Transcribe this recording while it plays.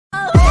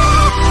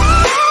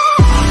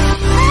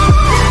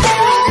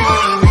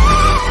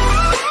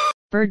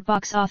Bird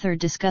Box author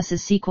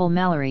discusses sequel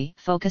Malorie,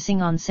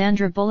 focusing on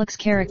Sandra Bullock's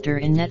character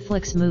in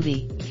Netflix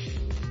movie.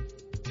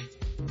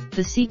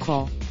 The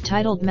sequel,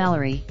 titled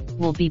Malorie,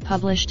 will be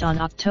published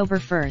on October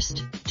 1,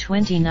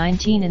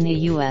 2019 in the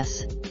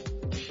US.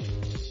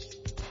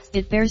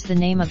 It bears the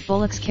name of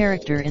Bullock's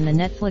character in the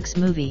Netflix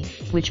movie,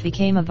 which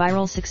became a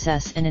viral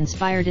success and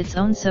inspired its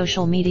own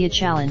social media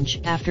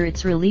challenge after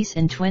its release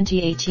in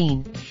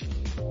 2018.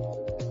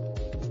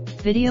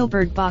 Video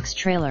Bird Box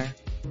trailer.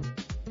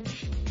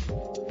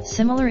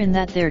 Similar in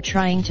that they're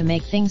trying to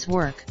make things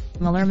work,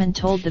 Malorie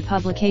told the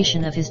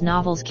publication of his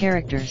novel's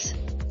characters.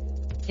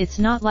 It's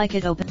not like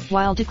it opened.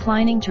 While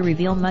declining to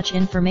reveal much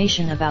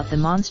information about the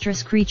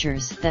monstrous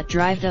creatures that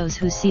drive those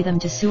who see them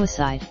to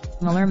suicide,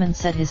 Malorie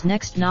said his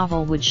next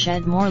novel would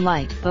shed more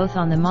light both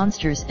on the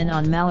monsters and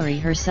on Malorie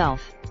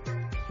herself.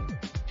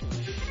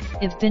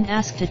 "I've been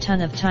asked a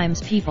ton of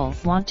times, people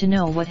want to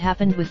know what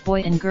happened with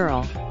boy and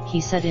girl,"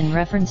 he said in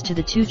reference to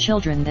the two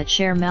children that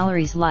share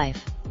Malorie's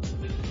life.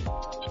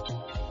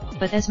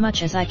 "But as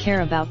much as I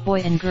care about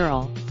boy and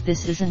girl,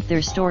 this isn't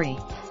their story."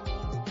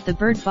 The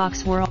Bird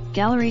Box World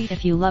Gallery.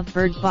 If you love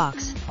Bird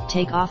Box,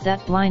 take off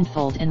that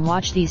blindfold and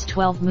watch these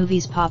 12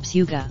 movies pops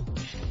Yuga.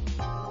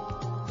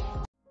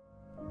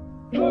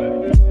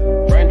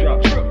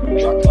 Raindrop, drip,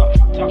 drop top,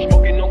 top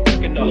smoking, no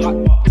cooking the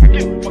hot pot. I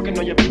keep fucking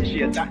on your bitch,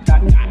 yeah,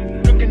 that.